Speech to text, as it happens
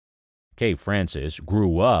Kay Francis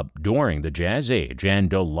grew up during the Jazz Age and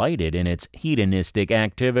delighted in its hedonistic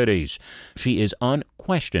activities. She is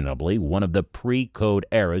unquestionably one of the pre-Code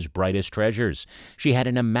era's brightest treasures. She had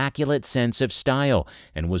an immaculate sense of style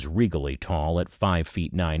and was regally tall at 5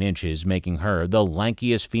 feet 9 inches, making her the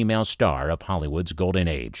lankiest female star of Hollywood's golden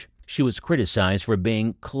age. She was criticized for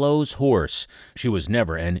being clothes horse. She was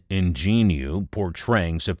never an ingenue,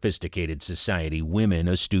 portraying sophisticated society women,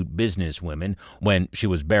 astute businesswomen, when she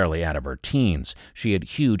was barely out of her teens. She had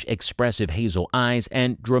huge, expressive hazel eyes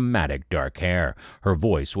and dramatic dark hair. Her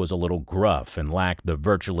voice was a little gruff and lacked the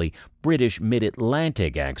virtually British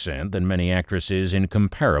mid-Atlantic accent that many actresses in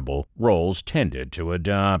comparable roles tended to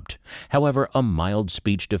adopt. However, a mild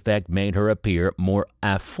speech defect made her appear more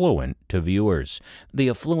affluent to viewers. The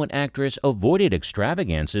affluent actress avoided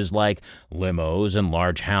extravagances like limos and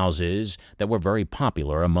large houses that were very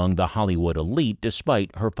popular among the Hollywood elite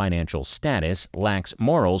despite her financial status, lax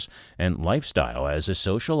morals, and lifestyle as a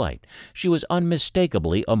socialite. She was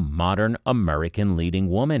unmistakably a modern American leading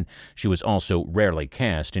woman. She was also rarely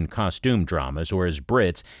cast in costume dramas or as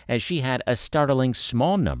Brits, as she had a startling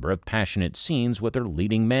small number of passionate scenes with her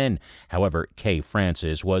leading men. However, Kay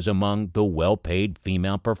Francis was among the well-paid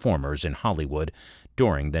female performers in Hollywood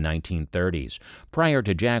during the 1930s. Prior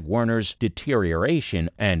to Jack Warner's deterioration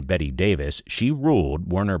and Bette Davis, she ruled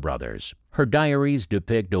Warner Brothers. Her diaries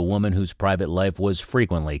depict a woman whose private life was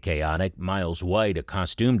frequently chaotic. Miles White, a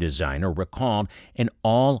costume designer, recalled an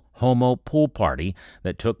all-homo pool party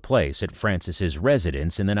that took place at Francis's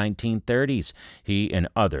residence in the 1930s. He and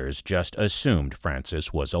others just assumed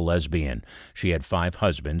Francis was a lesbian. She had 5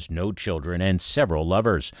 husbands, no children, and several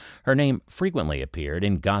lovers. Her name frequently appeared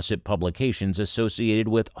in gossip publications associated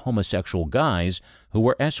with homosexual guys who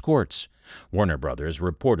were escorts. Warner Brothers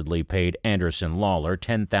reportedly paid Anderson Lawler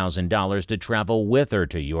 $10,000 to travel with her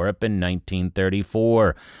to Europe in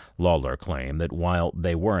 1934. Lawler claimed that while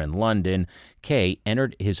they were in London, Kay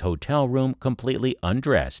entered his hotel room completely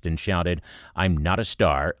undressed and shouted, "I'm not a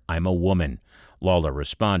star, I'm a woman." Lawler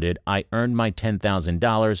responded, "I earned my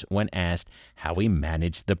 $10,000," when asked how he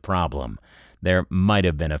managed the problem. There might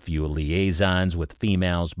have been a few liaisons with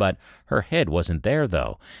females, but her head wasn't there,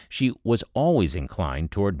 though. She was always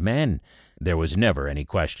inclined toward men. There was never any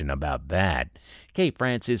question about that. Kay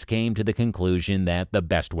Francis came to the conclusion that the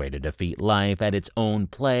best way to defeat life at its own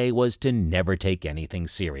play was to never take anything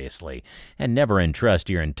seriously, and never entrust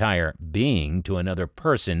your entire being to another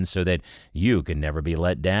person so that you could never be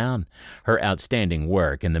let down. Her outstanding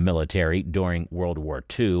work in the military during World War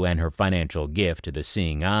II and her financial gift to the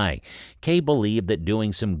seeing eye, Kay believed that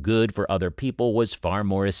doing some good for other people was far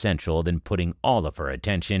more essential than putting all of her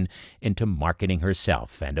attention into marketing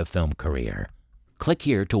herself and a film career. Click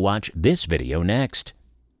here to watch this video next.